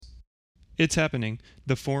It's happening.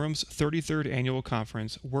 The Forum's 33rd Annual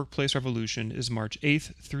Conference, Workplace Revolution, is March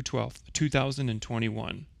 8th through 12th,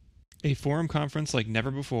 2021. A Forum conference like never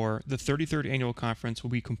before, the 33rd Annual Conference will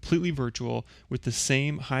be completely virtual with the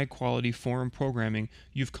same high-quality Forum programming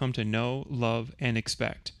you've come to know, love, and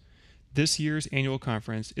expect. This year's annual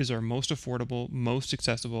conference is our most affordable, most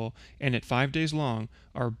accessible, and at 5 days long,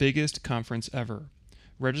 our biggest conference ever.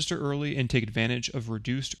 Register early and take advantage of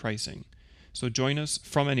reduced pricing. So join us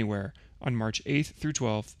from anywhere on March 8th through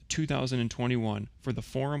 12th, 2021 for the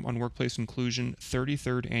Forum on Workplace Inclusion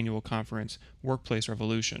 33rd Annual Conference, Workplace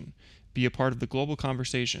Revolution. Be a part of the global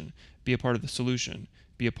conversation. Be a part of the solution.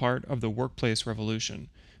 Be a part of the workplace revolution.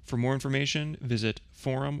 For more information, visit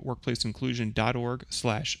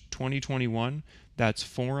forumworkplaceinclusion.org/2021. That's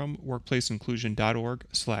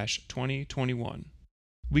forumworkplaceinclusion.org/2021.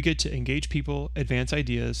 We get to engage people, advance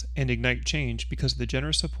ideas, and ignite change because of the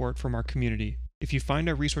generous support from our community. If you find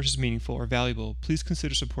our resources meaningful or valuable, please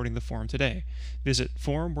consider supporting the Forum today. Visit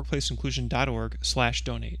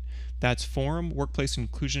forumworkplaceinclusion.org/donate. That's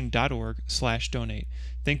forumworkplaceinclusion.org/donate.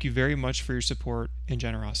 Thank you very much for your support and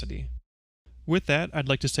generosity. With that, I'd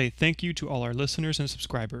like to say thank you to all our listeners and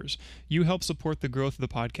subscribers. You help support the growth of the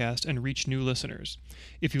podcast and reach new listeners.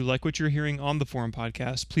 If you like what you're hearing on the Forum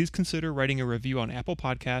podcast, please consider writing a review on Apple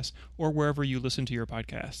Podcasts or wherever you listen to your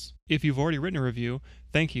podcasts. If you've already written a review,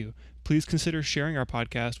 thank you. Please consider sharing our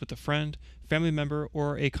podcast with a friend, family member,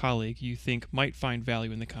 or a colleague you think might find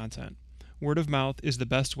value in the content. Word of mouth is the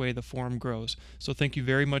best way the Forum grows, so thank you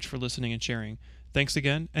very much for listening and sharing. Thanks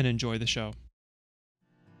again, and enjoy the show.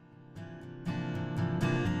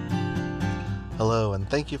 Hello, and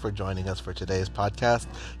thank you for joining us for today's podcast,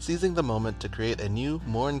 Seizing the Moment to Create a New,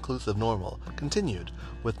 More Inclusive Normal, continued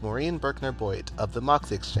with Maureen Berkner-Boyd of the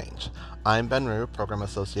Moxie Exchange. I'm Ben Rue, Program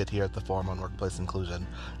Associate here at the Forum on Workplace Inclusion.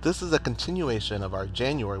 This is a continuation of our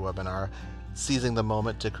January webinar, Seizing the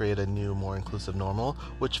Moment to Create a New, More Inclusive Normal,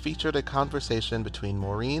 which featured a conversation between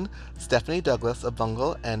Maureen, Stephanie Douglas of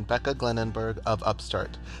Vungle, and Becca Glenenberg of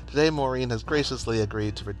Upstart. Today, Maureen has graciously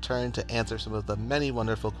agreed to return to answer some of the many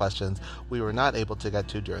wonderful questions we were not able to get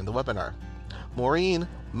to during the webinar. Maureen,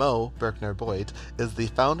 Mo Berkner-Boyd, is the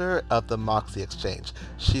founder of the Moxie Exchange.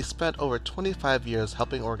 She spent over 25 years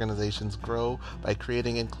helping organizations grow by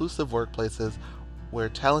creating inclusive workplaces where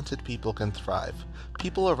talented people can thrive.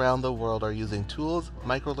 People around the world are using tools,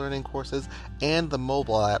 microlearning courses, and the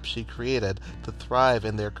mobile app she created to thrive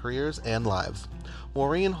in their careers and lives.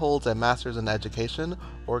 Maureen holds a Master's in Education,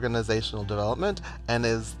 Organizational Development, and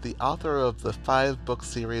is the author of the 5-book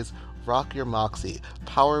series Rock Your Moxie,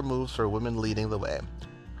 Power Moves for Women Leading the Way.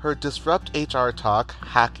 Her Disrupt HR talk,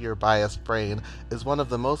 Hack Your Biased Brain, is one of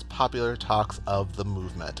the most popular talks of the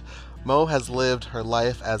movement. Mo has lived her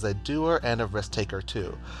life as a doer and a risk-taker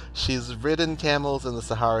too. She's ridden camels in the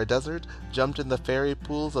Sahara Desert, jumped in the fairy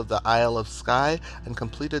pools of the Isle of Skye, and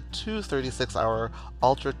completed 2 36-hour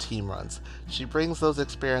ultra team runs. She brings those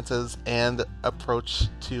experiences and approach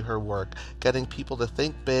to her work, getting people to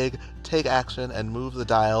think big, take action, and move the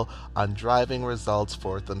dial on driving results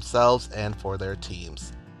for themselves and for their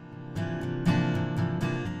teams.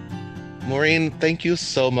 Maureen, thank you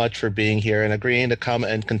so much for being here and agreeing to come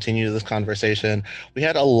and continue this conversation. We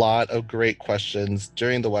had a lot of great questions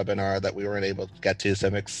during the webinar that we weren't able to get to, so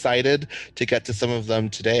I'm excited to get to some of them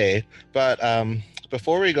today. But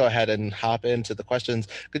before we go ahead and hop into the questions,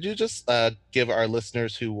 could you just give our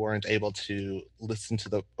listeners who weren't able to listen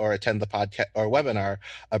to or attend the podcast or webinar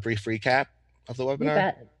a brief recap of the webinar? You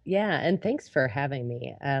bet. Yeah, and thanks for having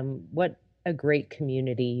me. What a great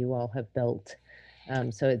community you all have built.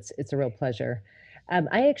 So it's a real pleasure.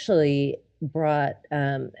 I actually brought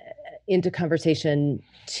into conversation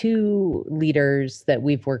 2 leaders that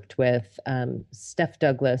we've worked with, Steph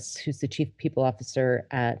Douglas, who's the Chief People Officer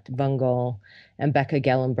at Vungle, and Becca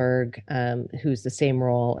Gellenberg, who's the same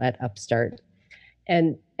role at Upstart,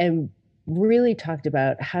 and really talked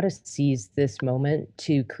about how to seize this moment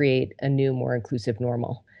to create a new, more inclusive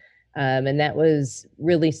normal. And that was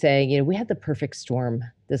really saying, we had the perfect storm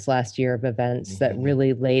this last year of events that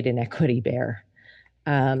really laid inequity bare.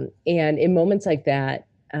 And in moments like that,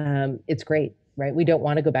 it's great, right? We don't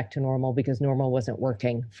want to go back to normal because normal wasn't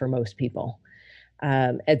working for most people.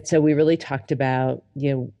 And so we really talked about,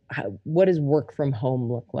 what does work from home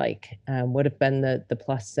look like? What have been the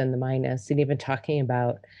plus and the minus, and even talking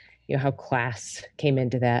about, how class came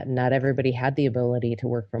into that, and not everybody had the ability to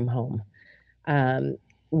work from home.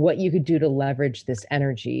 What you could do to leverage this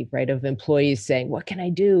energy, right, of employees saying, what can I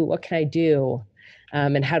do? What can I do?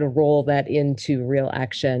 And how to roll that into real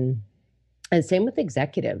action. And same with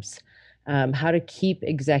executives. how to keep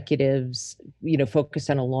executives, focused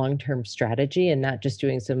on a long-term strategy and not just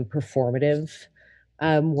doing some performative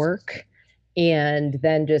work. And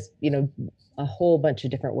then just, a whole bunch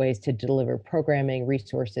of different ways to deliver programming,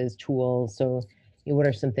 resources, tools. So, what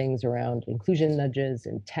are some things around inclusion nudges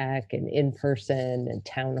and tech and in person and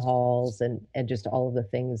town halls and just all of the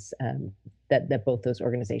things that both those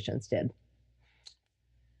organizations did.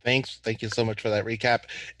 Thanks. Thank you so much for that recap.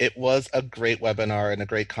 It was a great webinar and a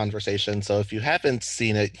great conversation. So if you haven't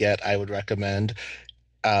seen it yet, I would recommend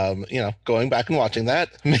going back and watching that,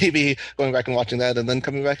 maybe going back and watching that and then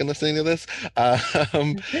coming back and listening to this.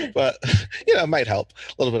 But, it might help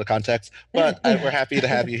a little bit of context. But we're happy to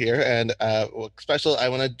have you here. And special, I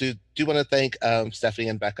want to do want to thank Stephanie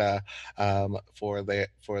and Becca for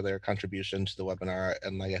their contribution to the webinar.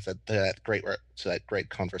 And like I said, to that great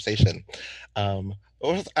conversation.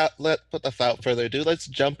 Without further ado, let's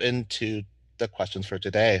jump into the questions for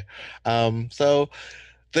today. So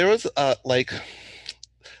there was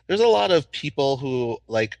there's a lot of people who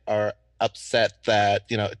are upset that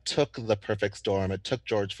it took the perfect storm. It took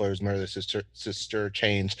George Floyd's murder sister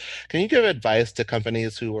change. Can you give advice to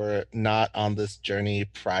companies who were not on this journey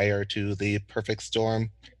prior to the perfect storm?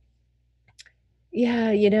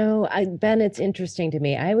 Yeah, Ben, it's interesting to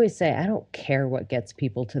me. I always say I don't care what gets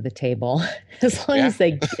people to the table, as long as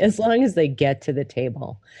they get to the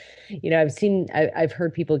table. I've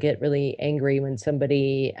heard people get really angry when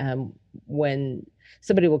somebody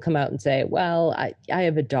will come out and say, "Well, I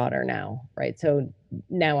have a daughter now, right? So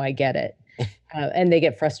now I get it," and they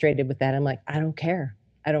get frustrated with that. I'm like, I don't care.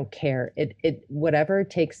 I don't care. It whatever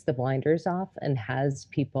takes the blinders off and has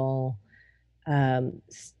people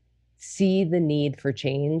see the need for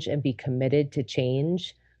change and be committed to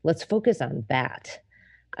change. Let's focus on that.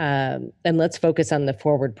 And let's focus on the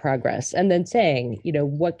forward progress. And then saying,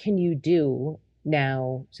 what can you do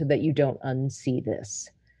now so that you don't unsee this?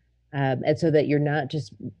 And so that you're not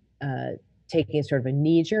just taking sort of a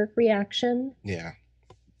knee-jerk reaction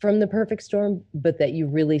from the perfect storm, but that you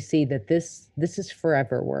really see that this is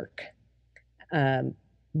forever work.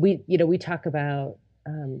 We talk about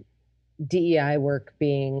DEI work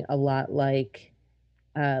being a lot like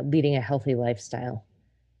leading a healthy lifestyle.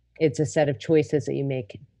 It's a set of choices that you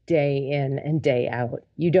make day in and day out.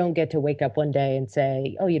 You don't get to wake up one day and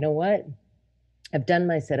say, "Oh, you know what? I've done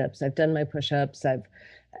my sit-ups, I've done my push-ups,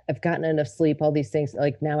 I've gotten enough sleep, all these things.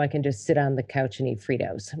 Like now I can just sit on the couch and eat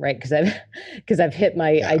Fritos," right? Because I've hit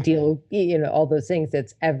my ideal, all those things.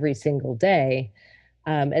 It's every single day,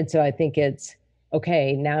 and so I think it's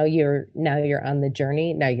okay. Now you're on the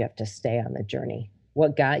journey. Now you have to stay on the journey.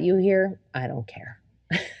 What got you here? I don't care.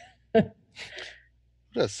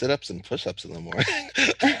 Sit-ups and push-ups in the morning.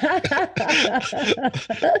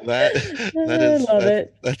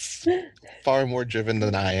 That's far more driven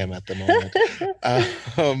than I am at the moment.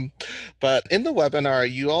 But in the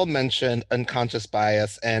webinar, you all mentioned unconscious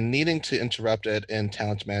bias and needing to interrupt it in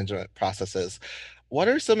talent management processes. What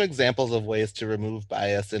are some examples of ways to remove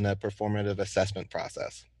bias in a performative assessment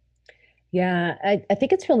process? Yeah, I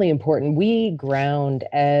think it's really important. We ground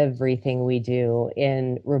everything we do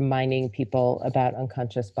in reminding people about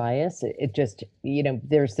unconscious bias. It just,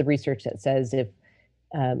 there's the research that says if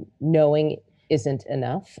knowing isn't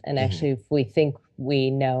enough, and actually, if we think we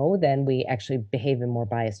know, then we actually behave in more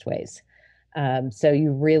biased ways. So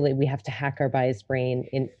we have to hack our biased brain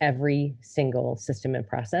in every single system and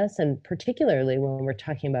process, and particularly when we're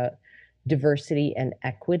talking about diversity and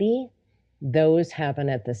equity. Those happen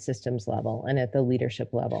at the systems level and at the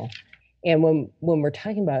leadership level. And when we're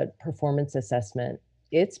talking about performance assessment,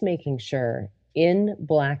 it's making sure in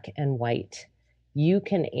black and white, you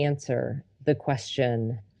can answer the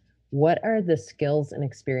question, what are the skills and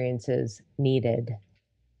experiences needed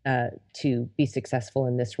to be successful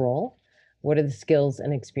in this role? What are the skills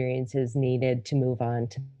and experiences needed to move on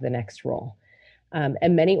to the next role?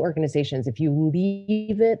 And many organizations, if you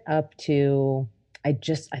leave it up to, I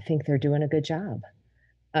think they're doing a good job.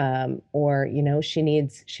 Or,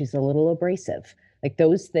 she's a little abrasive. Like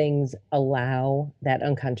those things allow that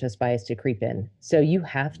unconscious bias to creep in. So you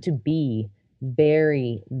have to be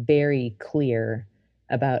very, very clear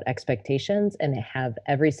about expectations and have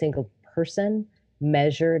every single person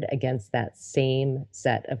measured against that same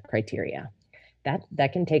set of criteria.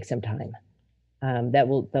 That can take some time. That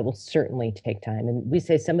will certainly take time. And we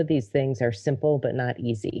say some of these things are simple but not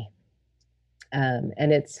easy.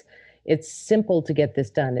 And it's simple to get this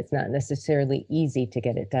done. It's not necessarily easy to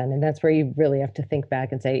get it done. And that's where you really have to think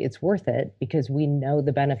back and say it's worth it because we know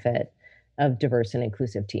the benefit of diverse and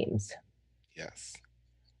inclusive teams. Yes.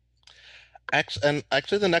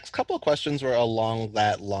 Actually, the next couple of questions were along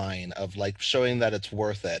that line of like showing that it's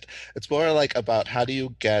worth it. It's more like about how do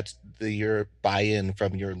you get your buy-in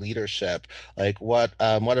from your leadership? Like what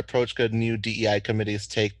approach could new DEI committees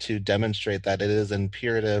take to demonstrate that it is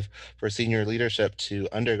imperative for senior leadership to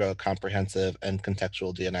undergo comprehensive and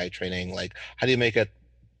contextual D&I training? Like, how do you make it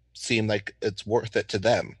seem like it's worth it to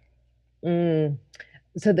them? Mm.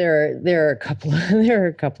 So there are a couple of, there are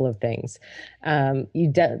a couple of things. So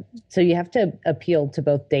you have to appeal to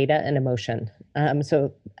both data and emotion.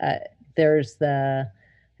 There's I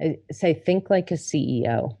say think like a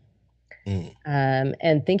CEO. Mm,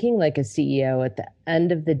 And thinking like a CEO, at the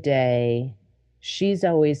end of the day, she's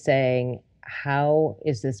always saying, how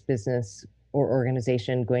is this business or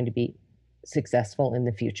organization going to be successful in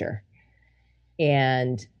the future?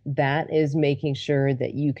 And that is making sure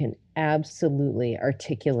that you can absolutely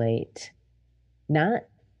articulate, not,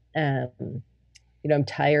 I'm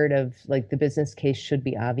tired of like the business case should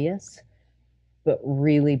be obvious, but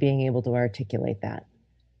really being able to articulate that.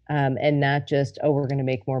 And not just, oh, we're going to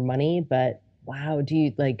make more money, but wow, do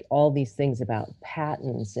you like all these things about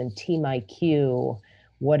patents and Team IQ,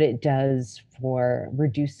 what it does for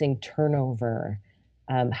reducing turnover,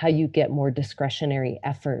 how you get more discretionary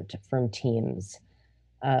effort from teams.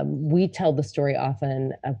 We tell the story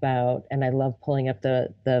often about, and I love pulling up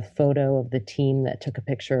the photo of the team that took a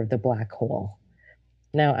picture of the black hole.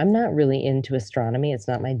 Now, I'm not really into astronomy; it's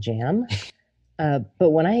not my jam. But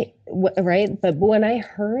when I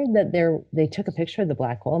heard that they took a picture of the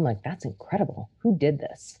black hole, I'm like, that's incredible. Who did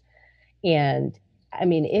this? And I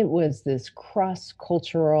mean, it was this cross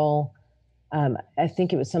cultural. I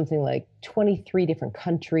think it was something like 23 different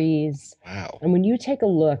countries. wow. And when you take a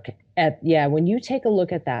look at, yeah, when you take a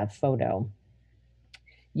look at that photo,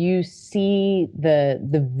 you see the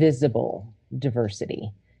visible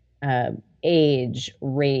diversity, age,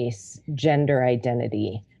 race, gender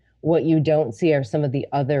identity. What you don't see are some of the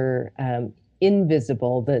other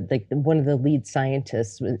invisible. One of the lead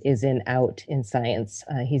scientists is in Out in Science.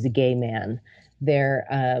 He's a gay man. There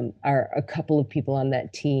are a couple of people on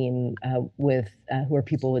that team with who are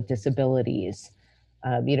people with disabilities.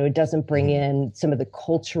 It doesn't bring Mhm. in some of the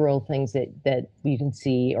cultural things that you can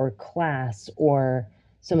see, or class, or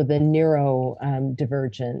some of the neuro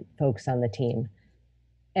divergent folks on the team.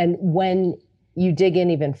 And when you dig in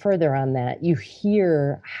even further on that, you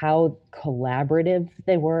hear how collaborative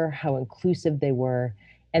they were, how inclusive they were,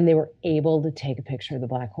 and they were able to take a picture of the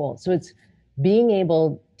black hole. So it's being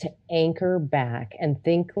able to anchor back and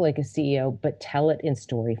think like a CEO, but tell it in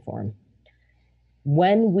story form.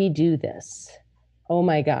 When we do this, oh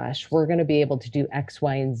my gosh, we're going to be able to do X,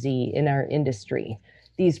 Y, and Z in our industry.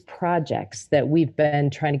 These projects that we've been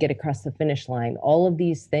trying to get across the finish line, all of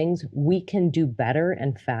these things we can do better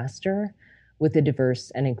and faster with a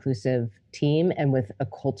diverse and inclusive team and with a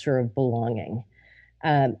culture of belonging.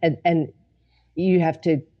 And you have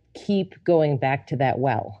to keep going back to that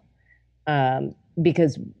well,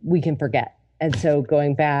 because we can forget. And so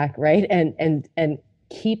going back, right, and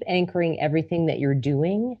keep anchoring everything that you're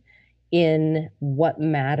doing in what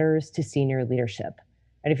matters to senior leadership.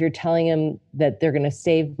 And if you're telling them that they're going to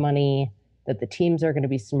save money, that the teams are going to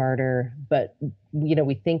be smarter, but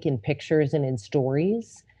we think in pictures and in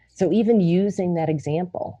stories. So even using that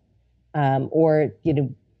example, or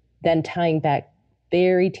then tying back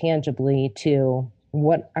very tangibly to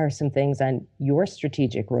what are some things on your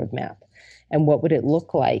strategic roadmap, and what would it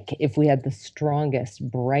look like if we had the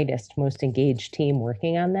strongest, brightest, most engaged team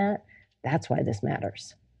working on that. That's why this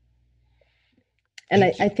matters. And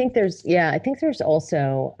Thank you. I think there's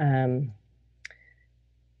also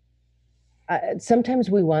sometimes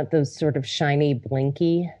we want those sort of shiny,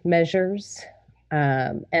 blinky measures.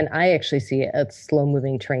 And I actually see a slow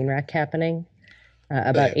moving train wreck happening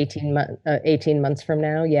about Same. 18 months from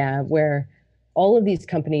now. Yeah, where all of these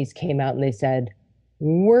companies came out and they said,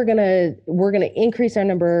 we're gonna increase our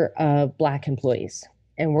number of Black employees,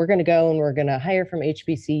 and we're gonna go and we're gonna hire from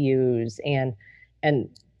HBCUs. And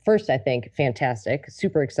first, I think fantastic,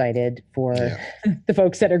 super excited for Yeah. the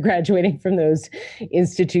folks that are graduating from those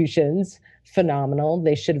institutions. Phenomenal.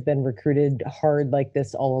 They should have been recruited hard like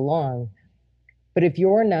this all along. But if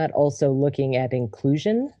you're not also looking at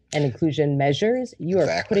inclusion and inclusion measures, you are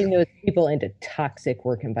Exactly. putting those people into toxic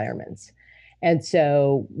work environments. And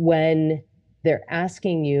so when they're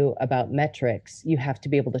asking you about metrics, you have to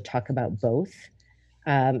be able to talk about both.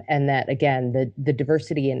 And that, again, the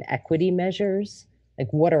diversity and equity measures,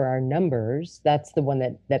 like what are our numbers? That's the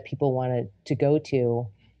one that people wanted to go to.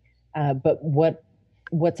 But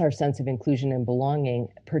what's our sense of inclusion and belonging,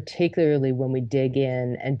 particularly when we dig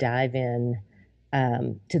in and dive in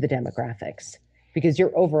to the demographics. because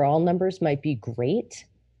your overall numbers might be great,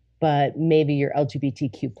 but maybe your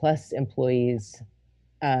LGBTQ plus employees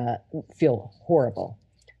feel horrible,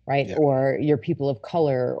 right? Yeah. Or your people of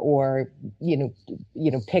color, or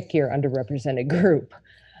pick your underrepresented group.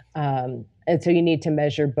 And so you need to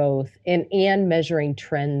measure both, and measuring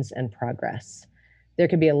trends and progress. There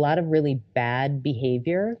could be a lot of really bad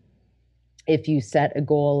behavior if you set a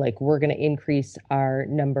goal like we're going to increase our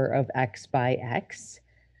number of X by X.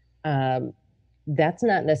 That's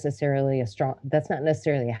not necessarily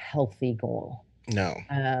a healthy goal. No.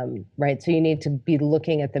 Right. So you need to be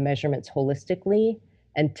looking at the measurements holistically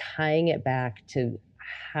and tying it back to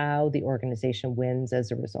how the organization wins as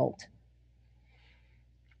a result.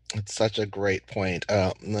 It's such a great point.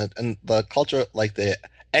 And the culture, like the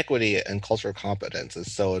equity and cultural competence,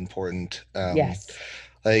 is so important. Yes.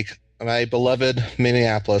 Like my beloved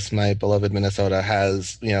Minneapolis, my beloved Minnesota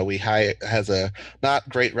has a not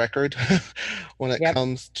great record when it Yep.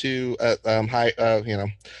 comes to high.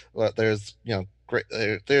 There's great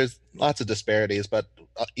there's lots of disparities, but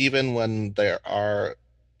even when there are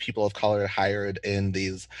people of color hired in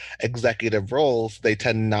these executive roles, they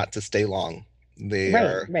tend not to stay long. They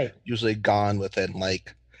are Right. usually gone within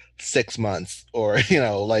like 6 months, or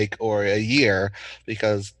or a year,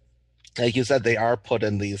 because like you said, they are put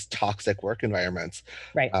in these toxic work environments,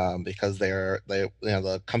 Right. because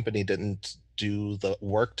the company didn't do the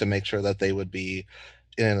work to make sure that they would be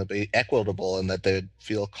equitable, and that they'd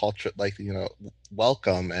feel culture like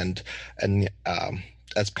welcome and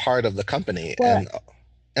as part of the company. Well, And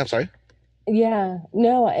I'm sorry. yeah,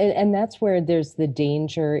 no, and that's where there's the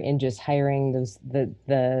danger in just hiring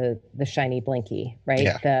the shiny blinky, right?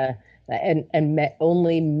 Yeah.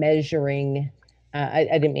 Only measuring. I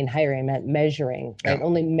didn't mean hiring; I meant measuring, right? Yeah.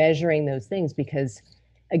 Only measuring those things because,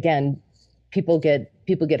 again, people get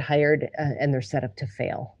hired and they're set up to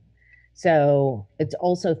fail. So it's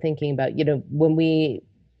also thinking about when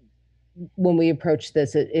we approach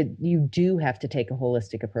this, you do have to take a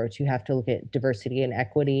holistic approach. You have to look at diversity and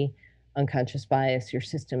equity, unconscious bias, your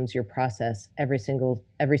systems, your process, every single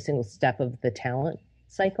step of the talent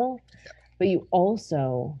cycle. Yeah. But you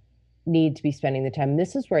also need to be spending the time. And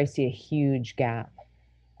this is where I see a huge gap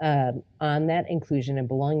on that inclusion and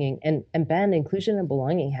belonging. And Ben, inclusion and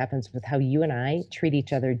belonging happens with how you and I treat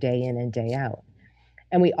each other day in and day out.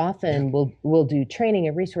 And we often will do training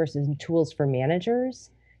and resources and tools for managers,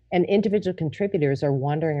 and individual contributors are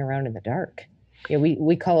wandering around in the dark.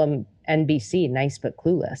 We call them NBC, nice but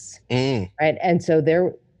clueless, right? And so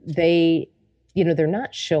they're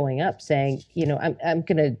not showing up saying,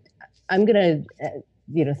 I'm gonna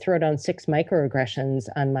throw down 6 microaggressions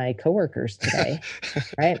on my coworkers today,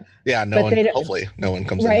 right? Yeah, hopefully no one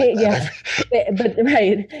comes right, in like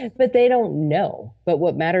that. But they don't know. But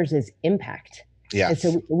what matters is impact. Yes.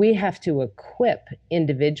 And so we have to equip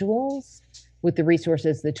individuals with the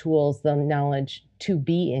resources, the tools, the knowledge to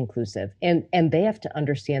be inclusive, and they have to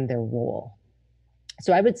understand their role.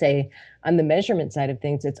 So I would say on the measurement side of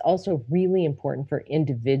things, it's also really important for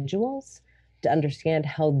individuals to understand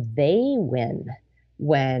how they win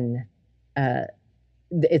when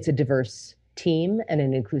it's a diverse team and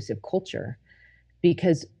an inclusive culture.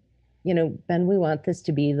 Because, Ben, we want this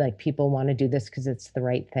to be like people want to do this because it's the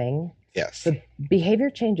right thing. Yes. But behavior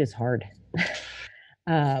change is hard.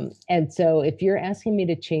 And so if you're asking me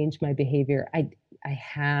to change my behavior, I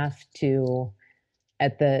have to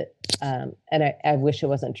and I wish it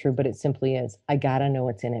wasn't true, but it simply is. I got to know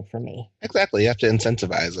what's in it for me. Exactly. You have to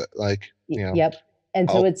incentivize it. Yep.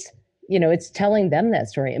 And so it's telling them that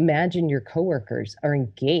story. Imagine your coworkers are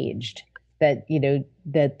engaged, that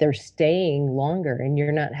that they're staying longer, and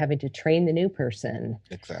you're not having to train the new person.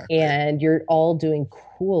 Exactly. And you're all doing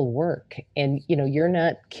cool work, and you're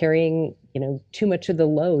not carrying too much of the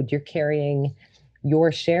load. You're carrying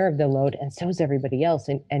your share of the load, and so is everybody else,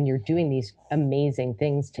 and you're doing these amazing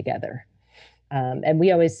things together. And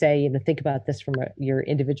we always say, think about this from your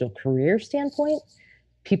individual career standpoint.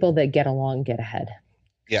 People that get along get ahead.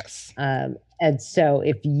 Yes. And so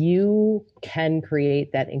if you can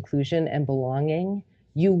create that inclusion and belonging,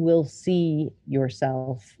 you will see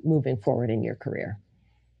yourself moving forward in your career.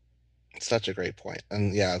 Such a great point.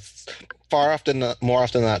 And yeah, more often than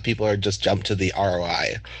not, people are just jump to the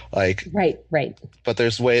ROI. Right. But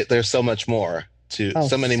there's so much more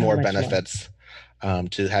so many more benefits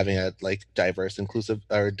to having a diverse, inclusive,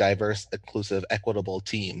 equitable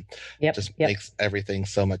team. Yep. Just makes everything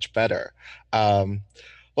so much better.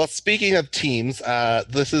 Well, speaking of teams,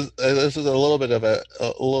 this is a little bit of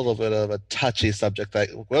a touchy subject that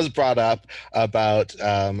was brought up about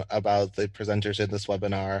the presenters in this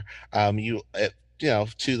webinar.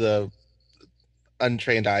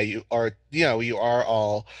 untrained eye, you are, you are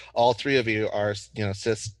all three of you are,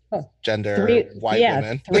 Oh, cisgender three, white yeah,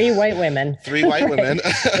 women, three white women. three white Right. women.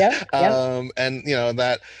 Yep, yep. And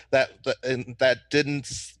and that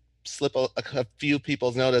didn't slip a few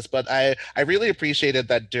people's notice, but I really appreciated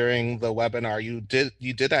that during the webinar you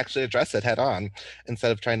did actually address it head on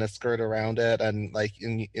instead of trying to skirt around it. And like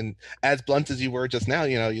in as blunt as you were just now,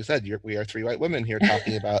 you said we are three white women here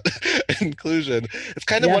talking about inclusion. It's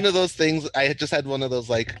kind of one Yeah. of those things. I had just had one of those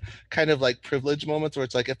like kind of like privilege moments where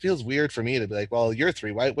it's like it feels weird for me to be like, well, you're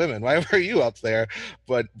three white women, why were you up there?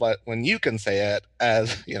 But when you can say it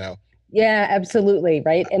as Yeah, absolutely.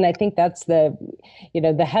 Right. And I think that's the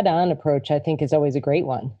head-on approach, I think, is always a great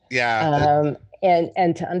one. yeah,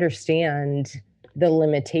 And to understand the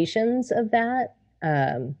limitations of that,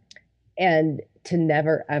 and to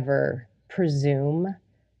never ever presume,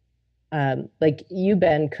 like you,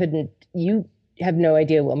 Ben, you have no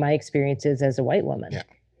idea what my experience is as a white woman. yeah,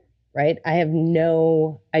 Right? I have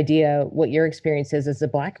no idea what your experience is as a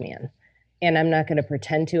Black man, and I'm not going to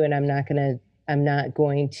pretend to, and I'm not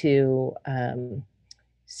going to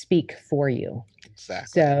speak for you.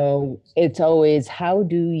 exactly. So it's always, how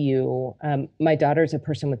do you? My daughter's a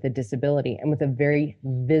person with a disability, and with a very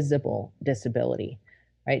visible disability,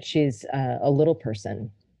 right? She's a little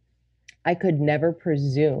person. I could never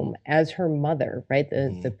presume, as her mother, right,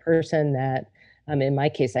 the Mhm. person that, in my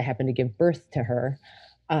case, I happen to give birth to her.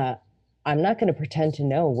 Uh, I'm not going to pretend to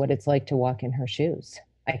know what it's like to walk in her shoes.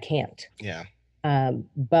 I can't. Yeah,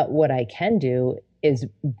 But what I can do is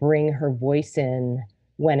bring her voice in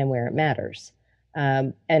when and where it matters.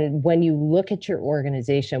 And when you look at your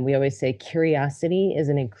organization, we always say curiosity is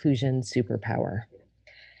an inclusion superpower.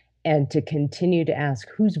 And to continue to ask,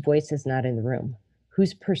 whose voice is not in the room?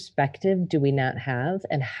 Whose perspective do we not have?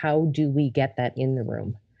 And how do we get that in the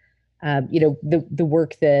room? The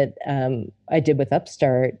work that I did with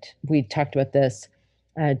Upstart, we talked about this.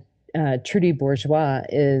 Uh, Trudy Bourgeois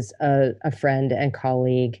is a friend and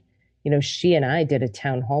colleague. She and I did a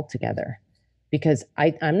town hall together because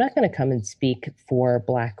I'm not going to come and speak for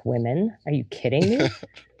Black women. Are you kidding me?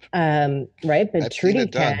 Right? But I've seen Trudy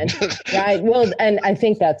it done. can. Right. Well, and I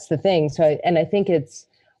think that's the thing. I think it's,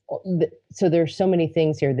 so there's so many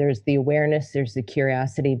things here. There's the awareness, there's the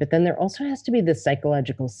curiosity, but then there also has to be the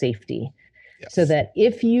psychological safety, so Yes. that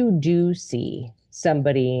if you do see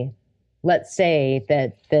somebody, let's say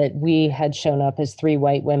that we had shown up as three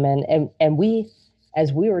white women, and we,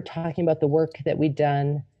 as we were talking about the work that we'd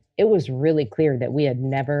done, it was really clear that we had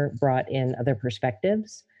never brought in other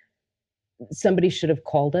perspectives. Somebody should have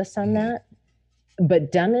called us on Mhm. that,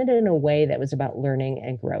 but done it in a way that was about learning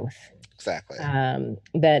and growth. Exactly.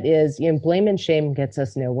 That is, blame and shame gets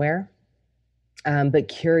us nowhere. But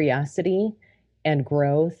curiosity and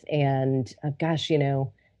growth, and gosh,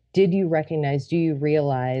 did you recognize, do you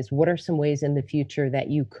realize, what are some ways in the future that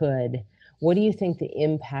you could? What do you think the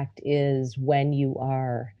impact is when you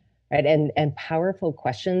are, right? And powerful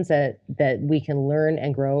questions that we can learn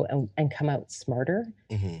and grow and come out smarter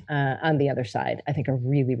Hmm. on the other side, I think are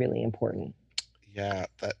really, really important. Yeah,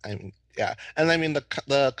 yeah, and I mean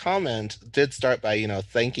the comment did start by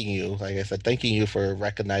thanking you, like I said, thanking you for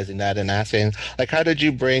recognizing that and asking like how did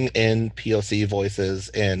you bring in POC voices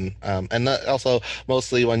in, and also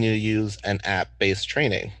mostly when you use an app-based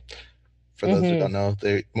training. For those who don't Hmm. know,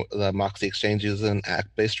 the Moxie Exchange uses an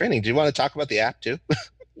app-based training. Do you want to talk about the app too?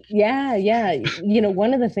 Yeah, yeah.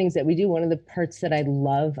 One of the things that we do, one of the parts that I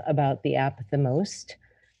love about the app the most,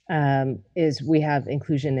 is we have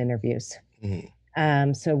inclusion interviews. Mhm.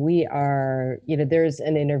 So we are, there's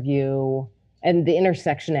an interview, and the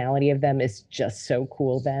intersectionality of them is just so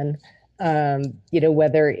cool, Ben.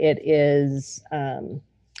 Whether it is uh,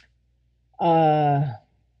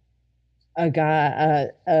 a guy,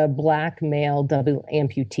 a Black male double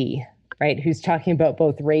amputee, right, who's talking about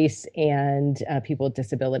both race and people with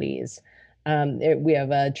disabilities. We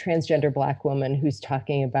have a transgender Black woman who's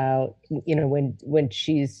talking about, when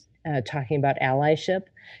she's talking about allyship,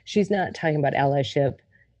 she's not talking about allyship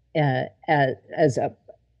as a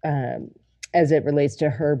as it relates to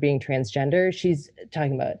her being transgender. She's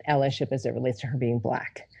talking about allyship as it relates to her being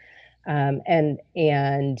Black. A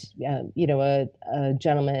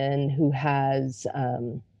gentleman who has,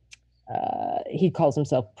 he calls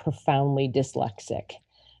himself profoundly dyslexic,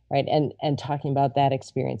 right? And talking about that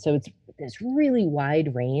experience. So it's this really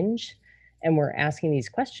wide range, and we're asking these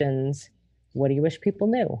questions. What do you wish people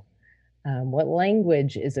knew? What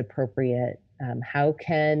language is appropriate? How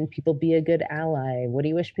can people be a good ally? What do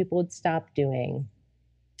you wish people would stop doing?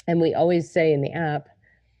 And we always say in the app,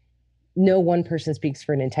 no one person speaks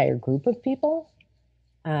for an entire group of people,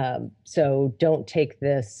 So don't take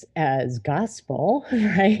this as gospel,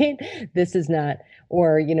 right? This is not,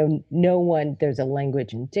 or, no one, there's a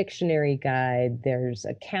language and dictionary guide, there's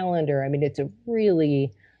a calendar. I mean, it's a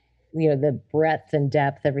really, the breadth and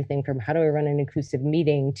depth, everything from how do I run an inclusive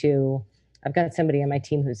meeting to I've got somebody on my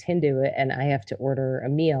team who's Hindu and I have to order a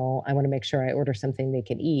meal. I want to make sure I order something they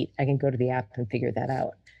can eat. I can go to the app and figure that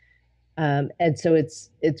out. And so it's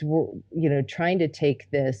trying to take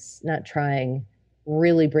this, not trying,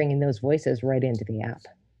 really bringing those voices right into the app,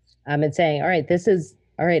 and saying, all right, this is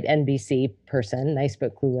all right, NBC person, nice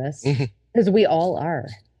but clueless, because we all are.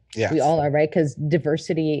 Yes. We all are, right? Because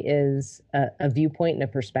diversity is a viewpoint and a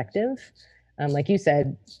perspective. Like you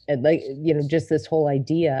said, just this whole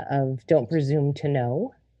idea of don't presume to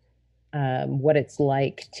know what it's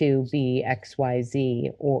like to be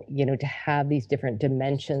XYZ, or, to have these different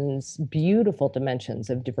dimensions, beautiful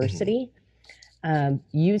dimensions of diversity.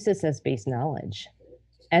 Use this as base knowledge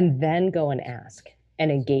and then go and ask and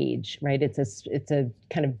engage, right? It's a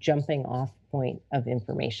kind of jumping off point of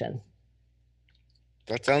information.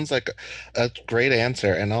 That sounds like a great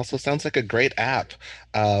answer, and also sounds like a great app.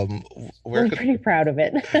 We're pretty proud of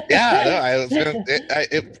it. Yeah, no, I was gonna,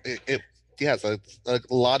 yeah, so it's a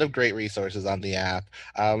lot of great resources on the app.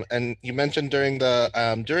 And you mentioned during the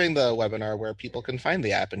webinar where people can find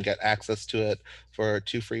the app and get access to it for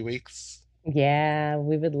 2 free weeks. Yeah,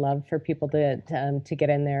 we would love for people to get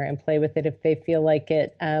in there and play with it if they feel like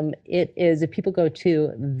it. It is, if people go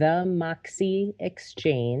to the Moxie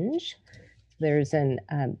Exchange, there's an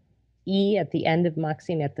E at the end of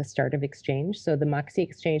Moxie and at the start of Exchange. So the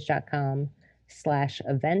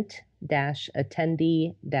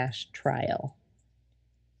moxieexchange.com/event-attendee-trial.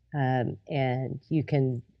 And you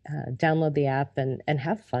can download the app and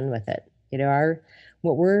have fun with it. Our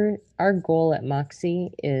goal at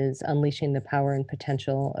Moxie is unleashing the power and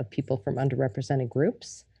potential of people from underrepresented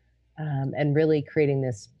groups, and really creating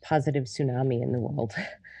this positive tsunami in the world.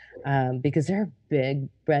 Because they're big.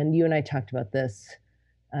 Bren, you and I talked about this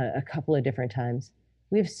a couple of different times.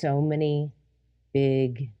 We have so many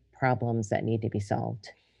big problems that need to be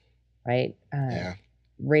solved, right? Yeah.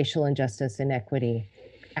 Racial injustice, inequity,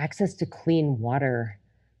 access to clean water,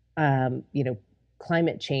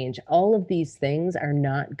 climate change. All of these things are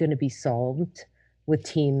not going to be solved with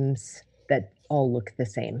teams that all look the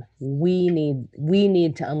same. We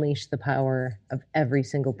need to unleash the power of every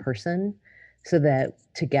single person so that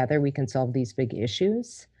together we can solve these big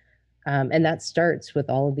issues. And that starts with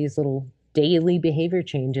all of these little daily behavior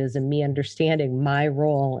changes and me understanding my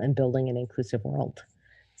role in building an inclusive world.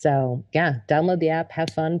 So yeah, download the app,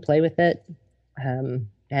 have fun, play with it, and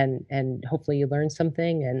hopefully you learn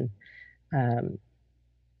something.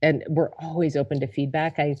 And we're always open to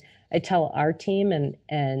feedback. I tell our team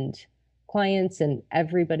and clients and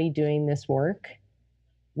everybody doing this work,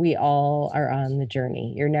 we all are on the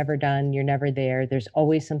journey. You're never done. You're never there. There's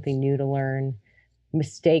always something new to learn.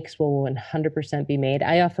 Mistakes will 100% be made.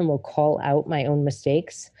 I often will call out my own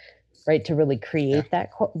mistakes, right, to really create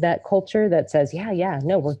that culture that says,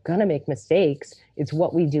 no, we're gonna make mistakes. It's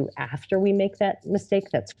what we do after we make that mistake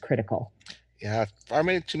that's critical. Yeah,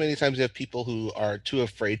 too many times you have people who are too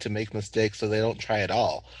afraid to make mistakes, so they don't try at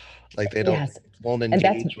all. Like they won't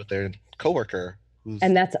engage with their coworker.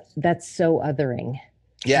 And that's so othering.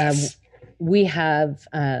 Yes. We have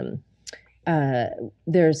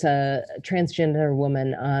there's a transgender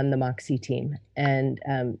woman on the Moxie team, and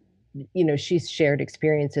she's shared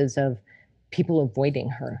experiences of people avoiding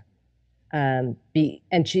her, and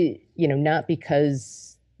she, not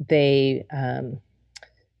because they,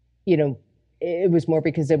 it was more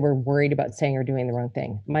because they were worried about saying or doing the wrong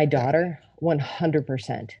thing. My daughter,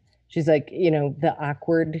 100%. She's like, the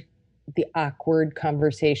awkward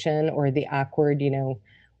conversation or the awkward,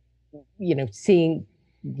 seeing,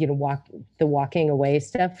 walking away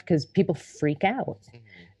stuff, because people freak out.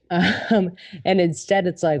 And instead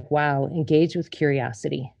it's like, wow, engage with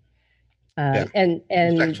curiosity. And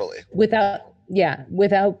without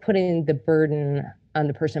putting the burden on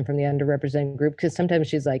the person from the underrepresented group, because sometimes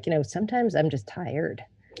she's like, sometimes I'm just tired.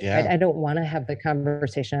 Yeah. I don't want to have the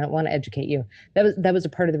conversation. I don't want to educate you. That was a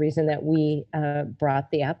part of the reason that we brought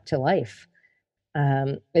the app to life,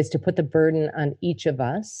 is to put the burden on each of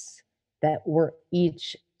us, that we're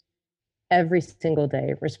each every single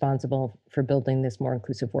day responsible for building this more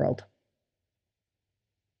inclusive world.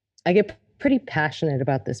 I get pretty passionate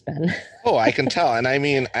about this, Ben. Oh, I can tell. And I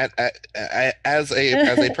mean, I, as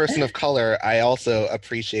a person of color, I also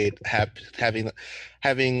appreciate having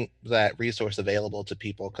that resource available to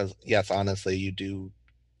people, because yes, honestly, you do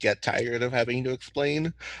get tired of having to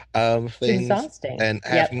explain It's things exhausting. and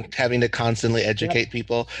Yep. having to constantly Yep. educate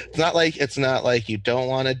people. It's not like you don't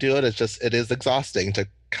want to do it. It's just it is exhausting to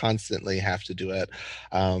constantly have to do it.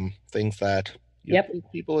 Things that you Yep.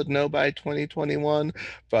 think people would know by 2021,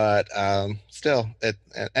 but still,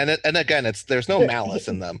 and again, it's there's no malice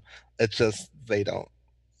in them. It's just they don't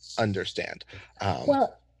understand. Um,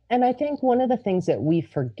 Well, and I think one of the things that we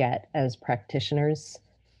forget as practitioners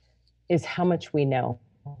is how much we know.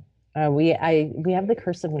 We have the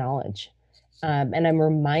curse of knowledge, and I'm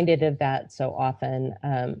reminded of that so often.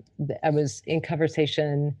 I was in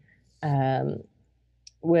conversation um,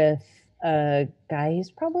 with a guy. He's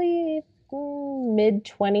probably mid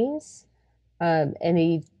 20s, and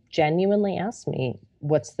he genuinely asked me,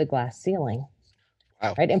 "What's the glass ceiling?"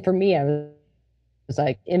 wow. Right, and for me, I was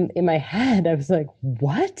like, in my head, I was like,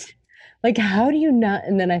 "What? Like, how do you not?"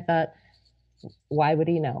 And then I thought, "Why would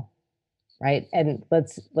he know?" Right, and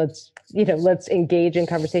let's engage in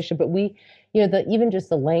conversation. But the even just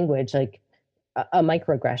the language, like a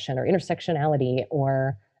microaggression or intersectionality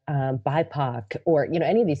or BIPOC or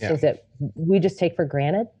any of these Yeah. things that we just take for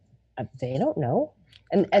granted, they don't know,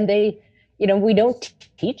 and we don't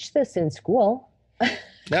teach this in school.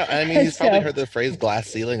 No, I mean he's probably So heard the phrase glass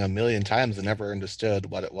ceiling a million times and never understood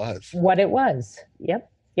what it was. what it was. Yep,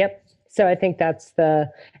 yep. So I think that's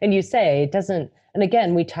and you say it doesn't. And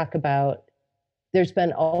again, we talk about there's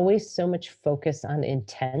been always so much focus on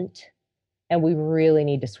intent, and we really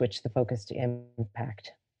need to switch the focus to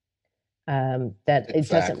impact. That it doesn't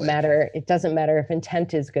Exactly. matter. It doesn't matter if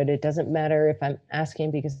intent is good. It doesn't matter if I'm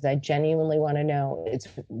asking because I genuinely want to know. It's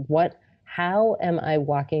how am I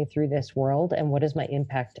walking through this world, and what is my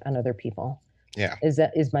impact on other people? Yeah.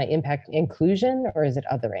 Is my impact inclusion, or is it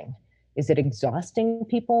othering? Is it exhausting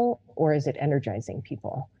people, or is it energizing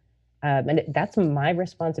people? And that's my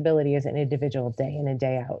responsibility as an individual, day in and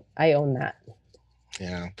day out. I own that.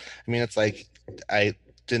 Yeah. I meit's like I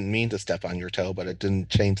didn't mean to step on your toe, but it didn't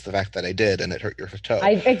change the fact that I did and it hurt your toe.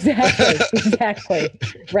 I exactly, exactly.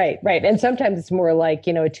 Right, right. And sometimes it's more like,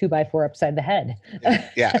 a 2x4 upside the head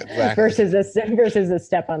Yeah, exactly. versus a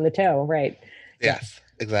step on the toe. Right. Yeah. Yes,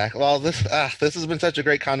 exactly. Well, this has been such a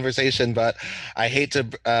great conversation, but I hate to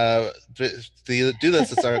do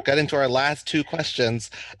this. It's getting to our last two questions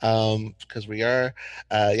because we are,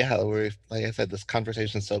 yeah, we're like I said, this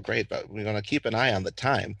conversation is so great, but we're going to keep an eye on the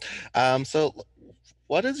time. So,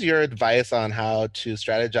 what is your advice on how to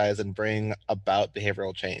strategize and bring about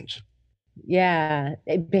behavioral change? Yeah.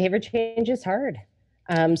 Behavior change is hard.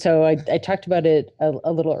 So I talked about it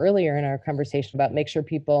a little earlier in our conversation about make sure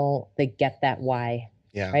they get that why,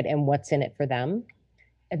 Yeah. right? And what's in it for them.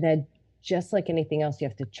 And then just like anything else, you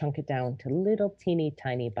have to chunk it down to little teeny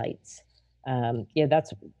tiny bites. Yeah,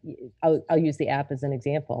 I'll use the app as an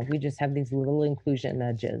example. We just have these little inclusion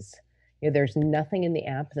nudges. There's nothing in the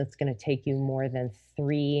app that's going to take you more than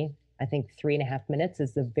I think 3.5 minutes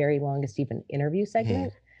is the very longest even interview Hmm.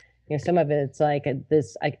 segment. Some of it's like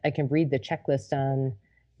I can read the checklist on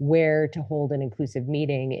where to hold an inclusive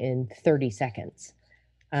meeting in 30 seconds.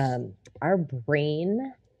 Our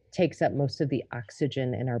brain takes up most of the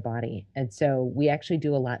oxygen in our body. And so we actually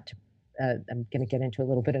do a lot to, I'm going to get into a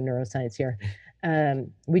little bit of neuroscience here.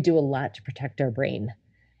 We do a lot to protect our brain.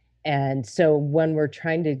 And so when we're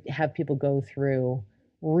trying to have people go through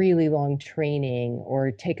really long training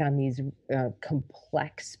or take on these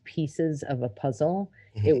complex pieces of a puzzle,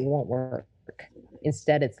 it Hmm. won't work.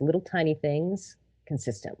 Instead, it's little tiny things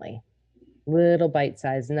consistently, little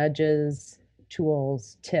bite-sized nudges,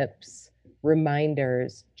 tools, tips,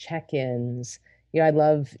 reminders, check-ins. I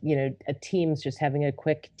love, a team's just having a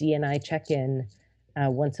quick D&I check-in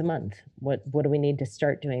once a month. What do we need to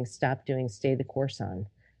start doing, stop doing, stay the course on?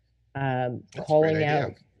 That's a great Calling idea.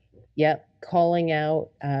 out, yep, calling out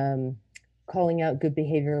good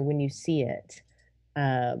behavior when you see it.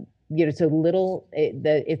 So little,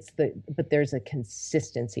 but there's a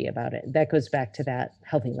consistency about it. That goes back to that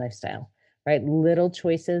healthy lifestyle, right? Little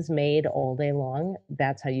choices made all day long.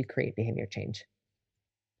 That's how you create behavior change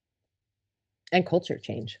and culture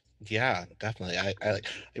change. Yeah, definitely. I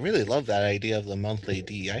really love that idea of the monthly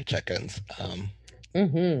DEI check-ins.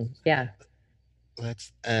 Yeah.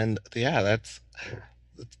 That's and yeah, that's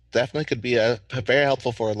definitely could be very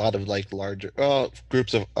helpful for a lot of like larger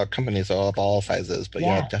groups of companies of all sizes. But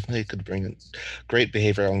yeah, Yeah. definitely could bring in great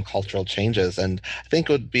behavioral and cultural changes. And I think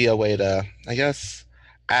it would be a way to, I guess,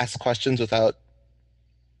 ask questions without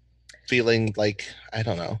feeling like I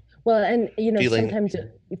don't know, Well, and feeling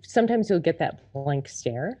sometimes you'll get that blank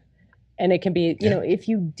stare, and it can be, yeah. if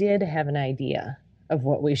you did have an idea of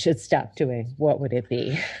what we should stop doing, what would it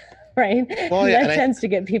be? right? Well, And yeah, that tends to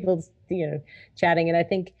get people, chatting. And I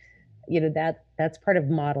think, that's part of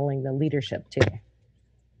modeling the leadership too.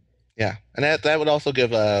 yeah, and that would also give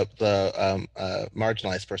the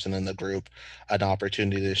marginalized person in the group an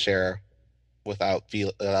opportunity to share without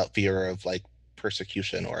fear of like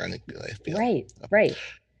persecution or anything. I feel. Right, So, right.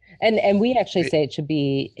 And we actually great. say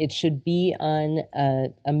it should be on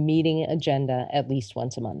a meeting agenda at least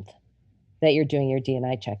once a month that you're doing your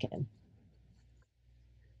D&I check-in.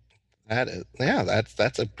 That is, yeah,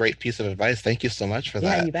 that's a great piece of advice. Thank you so much for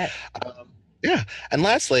Yeah, that. you bet. Yeah, and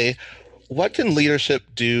lastly, what can leadership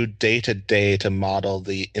do day to day to model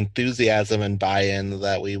the enthusiasm and buy-in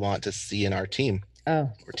that we want to see in our team Oh,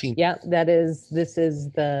 or team? yeah, this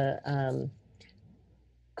is the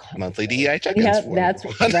Monthly DEI check-ins yeah, for that's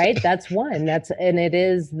right. That's one. And it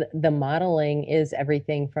is the modeling is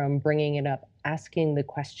everything from bringing it up, asking the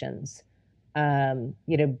questions,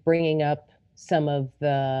 bringing up some of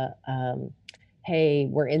the, hey,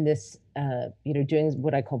 we're in this, doing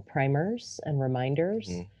what I call primers and reminders.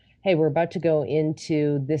 Mhm. Hey, we're about to go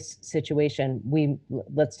into this situation.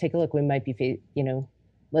 Let's take a look. We might be,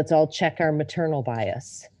 let's all check our maternal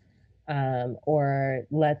bias, or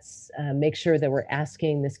let's make sure that we're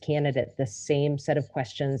asking this candidate the same set of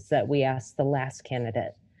questions that we asked the last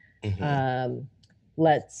candidate. Mhm. Um,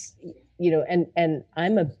 let's, and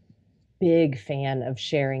I'm a big fan of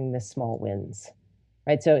sharing the small wins,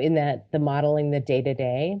 right? So in that the modeling the day to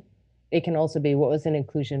day, it can also be what was an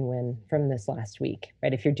inclusion win from this last week,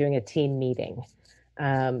 right? If you're doing a team meeting,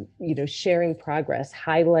 sharing progress,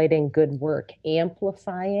 highlighting good work,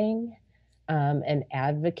 amplifying and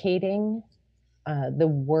advocating the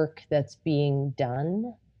work that's being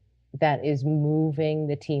done that is moving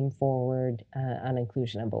the team forward on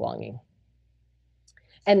inclusion and belonging.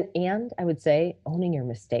 And I would say owning your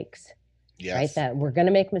mistakes, right? Yes. That we're going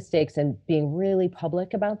to make mistakes and being really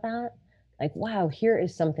public about that. Like, wow, here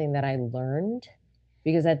is something that I learned,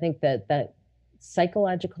 because I think that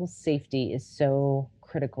psychological safety is so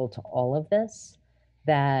critical to all of this,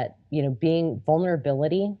 that, being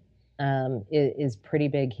vulnerability is pretty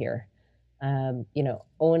big here.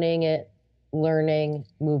 Owning it, learning,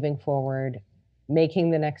 moving forward, making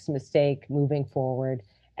the next mistake, moving forward.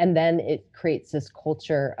 And then it creates this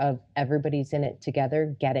culture of everybody's in it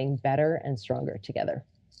together, getting better and stronger together.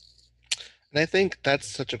 And I think that's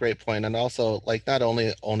such a great point. And also, like, not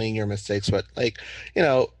only owning your mistakes, but like, you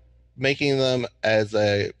know, making them as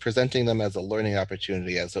presenting them as a learning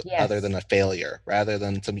opportunity, other Yes. than a failure, rather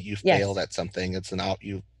than some you failed Yes. at something. It's an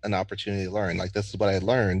opportunity to learn. Like, this is what I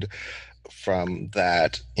learned from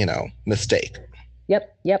that, mistake.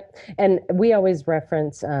 Yep. Yep. And we always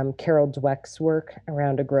reference Carol Dweck's work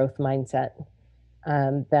around a growth mindset.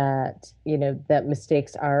 That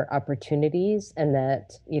mistakes are opportunities, and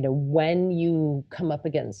that when you come up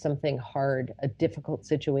against something hard, a difficult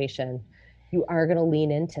situation, you are going to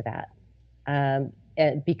lean into that,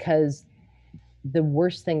 and because the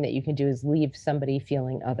worst thing that you can do is leave somebody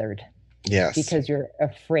feeling othered Yes. because you're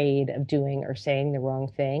afraid of doing or saying the wrong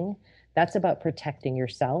thing. That's about protecting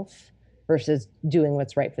yourself versus doing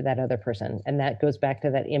what's right for that other person, and that goes back to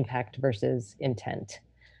that impact versus intent.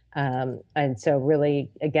 And so really,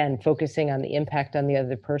 again, focusing on the impact on the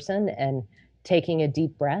other person and taking a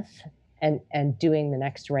deep breath and doing the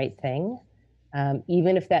next right thing,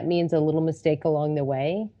 even if that means a little mistake along the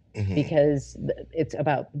way, Hmm. because it's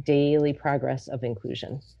about daily progress of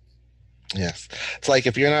inclusion. Yes. It's like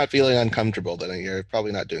if you're not feeling uncomfortable, then you're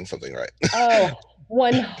probably not doing something right. Oh,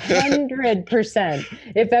 100%.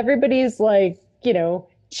 If everybody's like,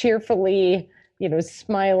 cheerfully,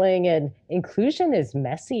 smiling, and inclusion is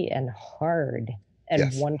messy and hard and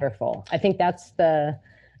Yes. wonderful. I think that's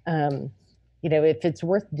um, if it's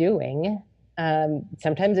worth doing,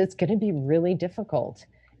 sometimes it's going to be really difficult.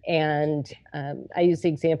 And I use the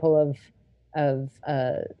example of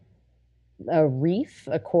a reef,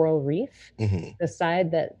 a coral reef. Hmm. The side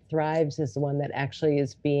that thrives is the one that actually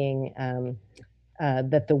is being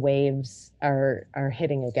that the waves are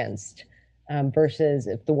hitting against, versus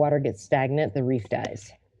if the water gets stagnant, the reef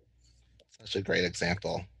dies. Such a great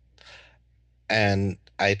example. And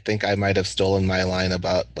I think I might have stolen my line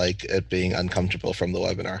about like it being uncomfortable from the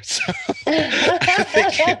webinar. So I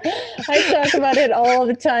think I talk about it all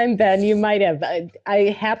the time, Ben. You might have.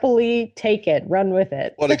 I happily take it, run with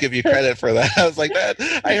it. want to give you credit for that. I was like, that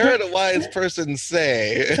I heard a wise person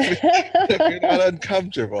say, if you're not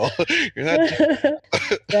uncomfortable, you're not.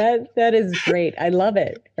 That is great. I love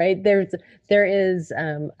it. Right. There is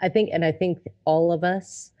I think all of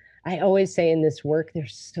us, I always say in this work,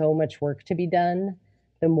 there's so much work to be done.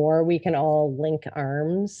 The more we can all link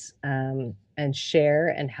arms, and share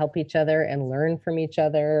and help each other and learn from each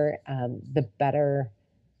other, the better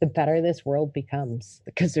this world becomes,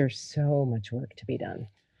 because there's so much work to be done.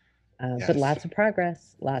 But Yes. lots of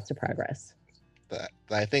progress, lots of progress.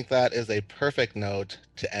 I think that is a perfect note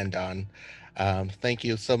to end on. Thank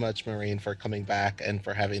you so much, Maureen, for coming back and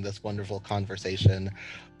for having this wonderful conversation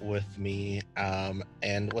with me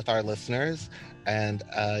and with our listeners. And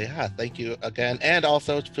yeah, thank you again. And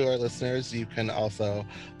also to our listeners, you can also,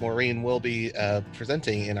 Maureen will be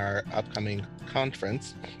presenting in our upcoming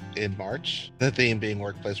conference in March, the theme being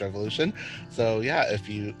Workplace Revolution. So yeah, if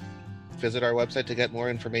you visit our website to get more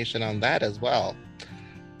information on that as well.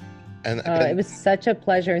 And again, it was such a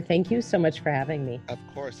pleasure. Thank you so much for having me. Of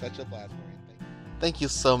course, such a blast, Maureen. Thank you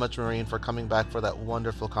so much, Maureen, for coming back for that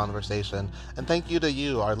wonderful conversation. And thank you to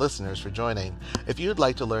you, our listeners, for joining. If you'd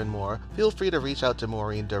like to learn more, feel free to reach out to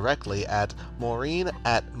Maureen directly at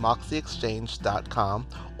maureen@moxieexchange.com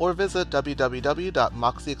or visit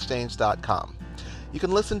www.moxieexchange.com. You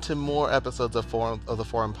can listen to more episodes of the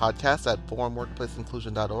Forum podcast at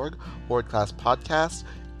forumworkplaceinclusion.org/podcast,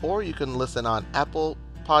 or you can listen on Apple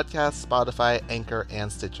Podcasts, Spotify, Anchor, and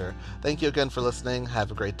Stitcher. Thank you again for listening.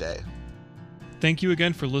 Have a great day. Thank you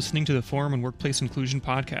again for listening to the Forum on Workplace Inclusion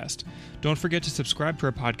podcast. Don't forget to subscribe to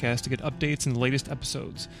our podcast to get updates and the latest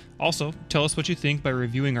episodes. Also, tell us what you think by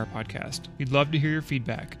reviewing our podcast. We'd love to hear your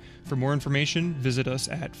feedback. For more information, visit us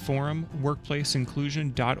at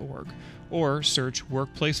forumworkplaceinclusion.org or search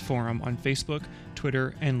Workplace Forum on Facebook,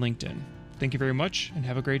 Twitter, and LinkedIn. Thank you very much and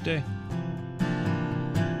have a great day.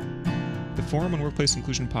 The Forum on Workplace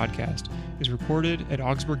Inclusion podcast is recorded at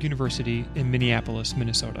Augsburg University in Minneapolis,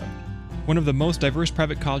 Minnesota. One of the most diverse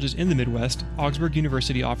private colleges in the Midwest, Augsburg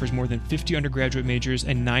University offers more than 50 undergraduate majors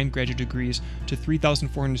and 9 graduate degrees to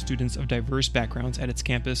 3,400 students of diverse backgrounds at its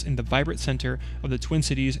campus in the vibrant center of the Twin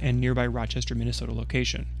Cities and nearby Rochester, Minnesota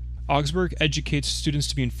location. Augsburg educates students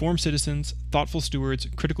to be informed citizens, thoughtful stewards,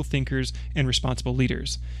 critical thinkers, and responsible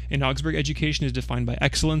leaders. And Augsburg education is defined by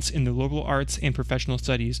excellence in the liberal arts and professional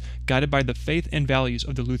studies, guided by the faith and values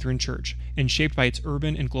of the Lutheran Church, and shaped by its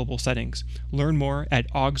urban and global settings. Learn more at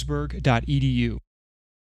augsburg.edu.